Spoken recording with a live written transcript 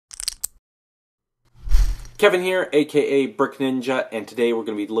Kevin here, aka Brick Ninja, and today we're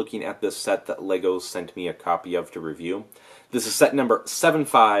going to be looking at this set that LEGO sent me a copy of to review. This is set number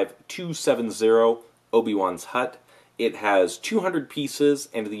 75270, Obi-Wan's Hut. It has 200 pieces,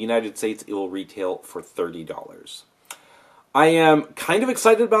 and in the United States it will retail for $30. I am kind of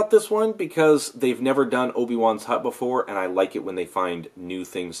excited about this one because they've never done Obi-Wan's Hut before, and I like it when they find new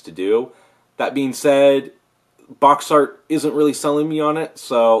things to do. That being said, box art isn't really selling me on it,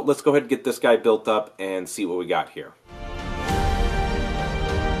 so let's go ahead and get this guy built up and see what we got here.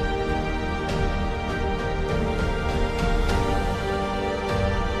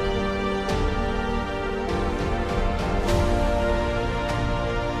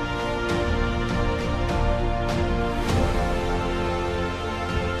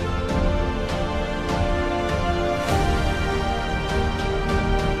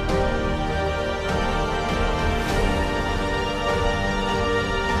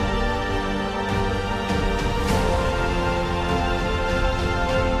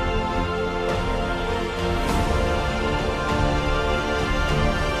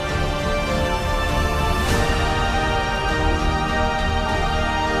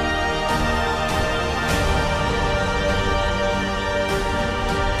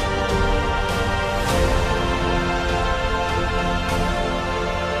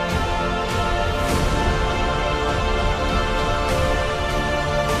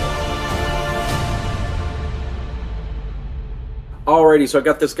 Alrighty, so I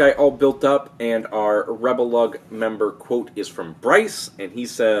got this guy all built up, and our RebelLUG member quote is from Bryce, and he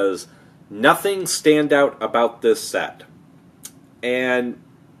says, "Nothing stand out about this set." And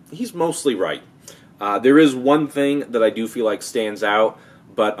he's mostly right. There is one thing that I do feel like stands out,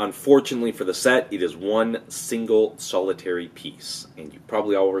 but unfortunately for the set, it is one single solitary piece. And you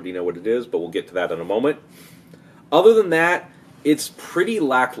probably already know what it is, but we'll get to that in a moment. Other than that, it's pretty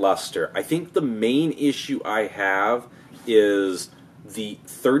lackluster. I think the main issue I have is the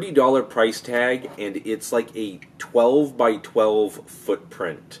 $30 price tag, and it's like a 12 by 12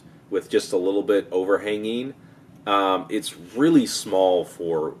 footprint with just a little bit overhanging. It's really small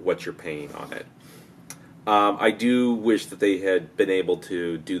for what you're paying on it. I do wish that they had been able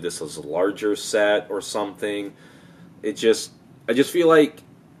to do this as a larger set or something. I just feel like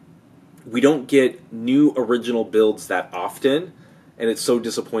we don't get new original builds that often, and it's so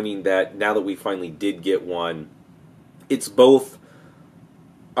disappointing that now that we finally did get one, it's both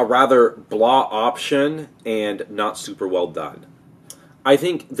a rather blah option and not super well done. I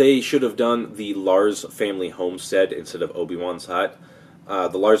think they should have done the Lars family homestead instead of Obi-Wan's Hut.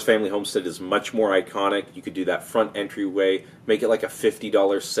 The Lars family homestead is much more iconic. You could do that front entryway, make it like a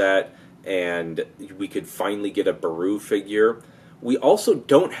 $50 set, and we could finally get a Baru figure. We also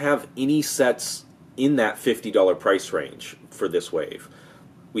don't have any sets in that $50 price range for this wave.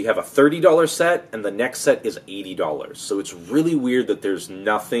 We have a $30 set, and the next set is $80. So it's really weird that there's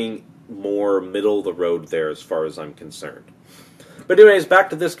nothing more middle of the road there as far as I'm concerned. But anyways, back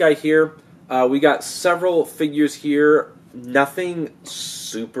to this guy here. We got several figures here. Nothing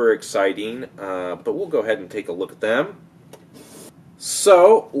super exciting, but we'll go ahead and take a look at them.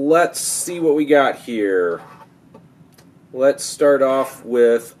 So let's see what we got here. Let's start off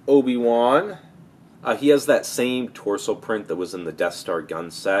with Obi-Wan. He has that same torso print that was in the Death Star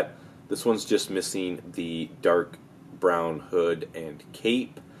gun set. This one's just missing the dark brown hood and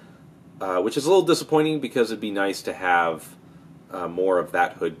cape, which is a little disappointing because it'd be nice to have more of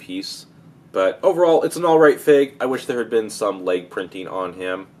that hood piece. But overall, it's an alright fig. I wish there had been some leg printing on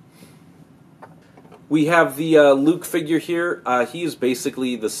him. We have the Luke figure here. He is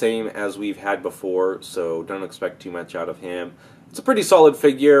basically the same as we've had before, so don't expect too much out of him. It's a pretty solid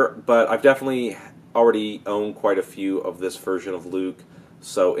figure, but I've definitely already owned quite a few of this version of Luke,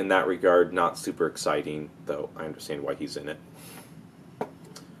 so in that regard, not super exciting, though I understand why he's in it.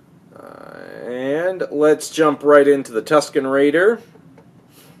 And let's jump right into the Tusken Raider.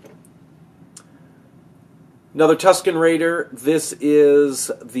 Another Tusken Raider. This is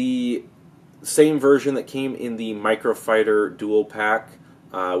the same version that came in the Microfighter Dual Pack,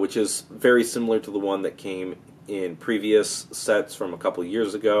 which is very similar to the one that came in previous sets from a couple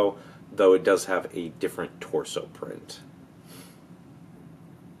years ago, though it does have a different torso print.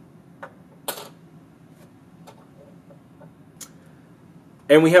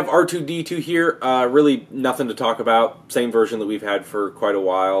 And we have R2-D2 here. Really nothing to talk about. Same version that we've had for quite a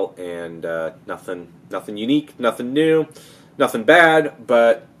while, and nothing unique, nothing new, nothing bad,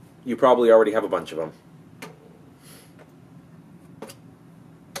 but you probably already have a bunch of them.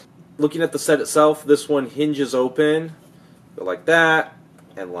 Looking at the set itself, this one hinges open, go like that,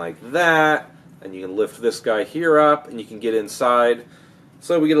 and like that, and you can lift this guy here up, and you can get inside.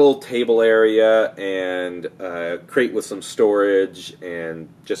 So we get a little table area and a crate with some storage and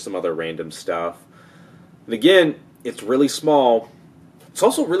just some other random stuff. And again, it's really small. It's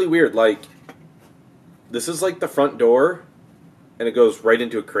also really weird, like, this is like the front door, and it goes right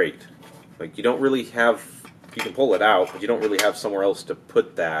into a crate. Like, you don't really have, you can pull it out, but you don't really have somewhere else to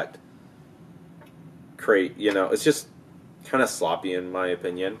put that crate, you know. It's just kind of sloppy in my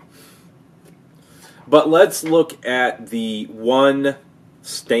opinion. But let's look at the one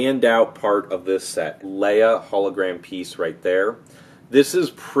standout part of this set, Leia hologram piece right there. This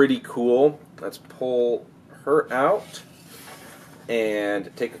is pretty cool. Let's pull her out and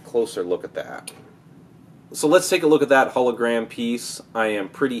take a closer look at that. So let's take a look at that hologram piece. I am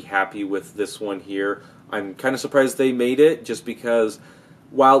pretty happy with this one here. I'm kind of surprised they made it, just because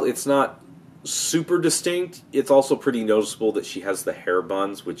while it's not super distinct, it's also pretty noticeable that she has the hair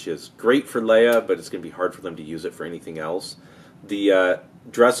buns, which is great for Leia, but it's going to be hard for them to use it for anything else. The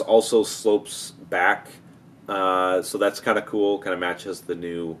dress also slopes back, so that's kind of cool, kind of matches the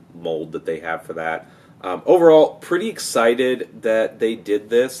new mold that they have for that. Overall, pretty excited that they did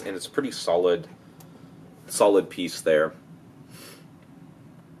this, and it's a pretty solid piece there.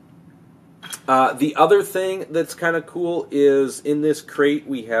 The other thing that's kind of cool is in this crate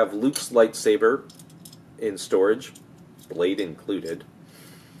we have Luke's lightsaber in storage, blade included.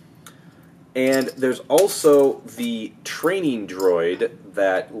 And there's also the training droid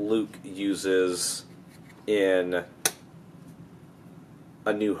that Luke uses in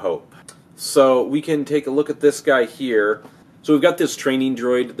A New Hope. So we can take a look at this guy here. So we've got this training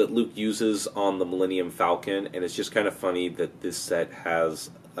droid that Luke uses on the Millennium Falcon, and it's just kind of funny that this set has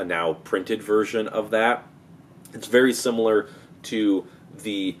a now printed version of that. It's very similar to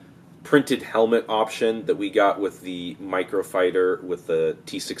the printed helmet option that we got with the microfighter with the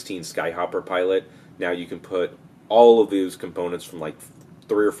T-16 Skyhopper pilot. Now you can put all of these components from like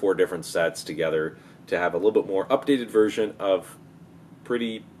 3 or 4 different sets together to have a little bit more updated version of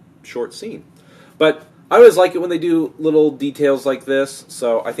pretty short scene. But I always like it when they do little details like this,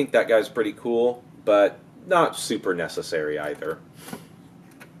 so I think that guy's pretty cool, but not super necessary either.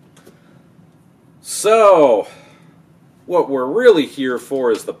 So, what we're really here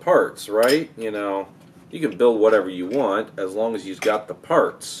for is the parts, right? You know, you can build whatever you want as long as you've got the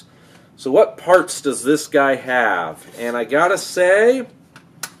parts. So what parts does this guy have? And I gotta say,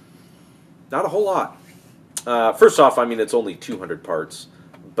 not a whole lot. First off, I mean, it's only 200 parts.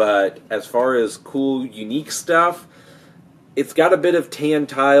 But as far as cool, unique stuff, it's got a bit of tan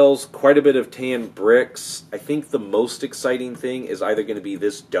tiles, quite a bit of tan bricks. I think the most exciting thing is either going to be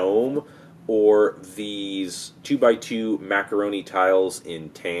this dome or these 2x2 macaroni tiles in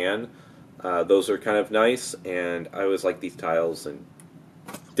tan. Those are kind of nice, and I always like these tiles, and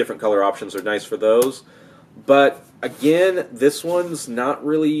different color options are nice for those. But again, this one's not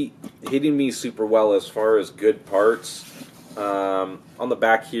really hitting me super well as far as good parts. On the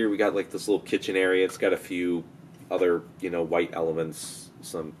back here, we got like this little kitchen area. It's got a few other, you know, white elements,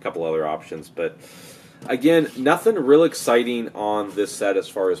 couple other options, but again, nothing real exciting on this set as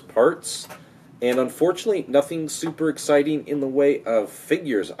far as parts, and unfortunately, nothing super exciting in the way of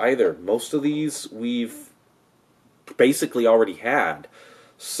figures either. Most of these we've basically already had,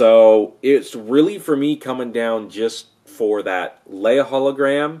 so it's really for me coming down just for that Leia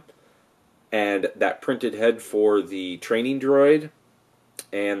hologram and that printed head for the training droid,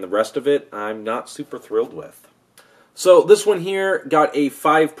 and the rest of it I'm not super thrilled with. So this one here got a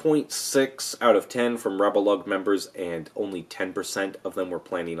 5.6 out of 10 from RebelLUG members, and only 10% of them were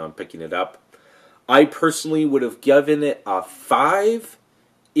planning on picking it up. I personally would have given it a 5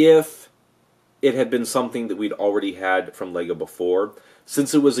 if it had been something that we'd already had from LEGO before.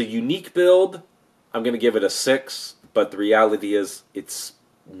 Since it was a unique build, I'm going to give it a 6, but the reality is it's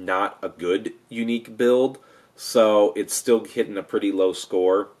not a good unique build, so it's still hitting a pretty low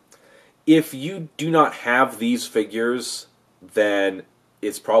score. If you do not have these figures, then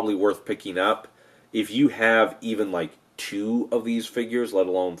it's probably worth picking up. If you have even like 2 of these figures, let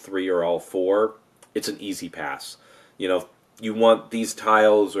alone 3 or all 4, it's an easy pass. You know, you want these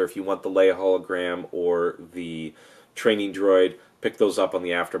tiles, or if you want the Leia hologram or the training droid, pick those up on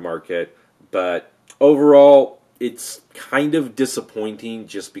the aftermarket. But overall, it's kind of disappointing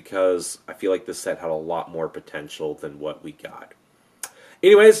just because I feel like this set had a lot more potential than what we got.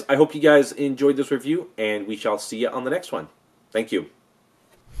 Anyways, I hope you guys enjoyed this review, and we shall see you on the next one. Thank you.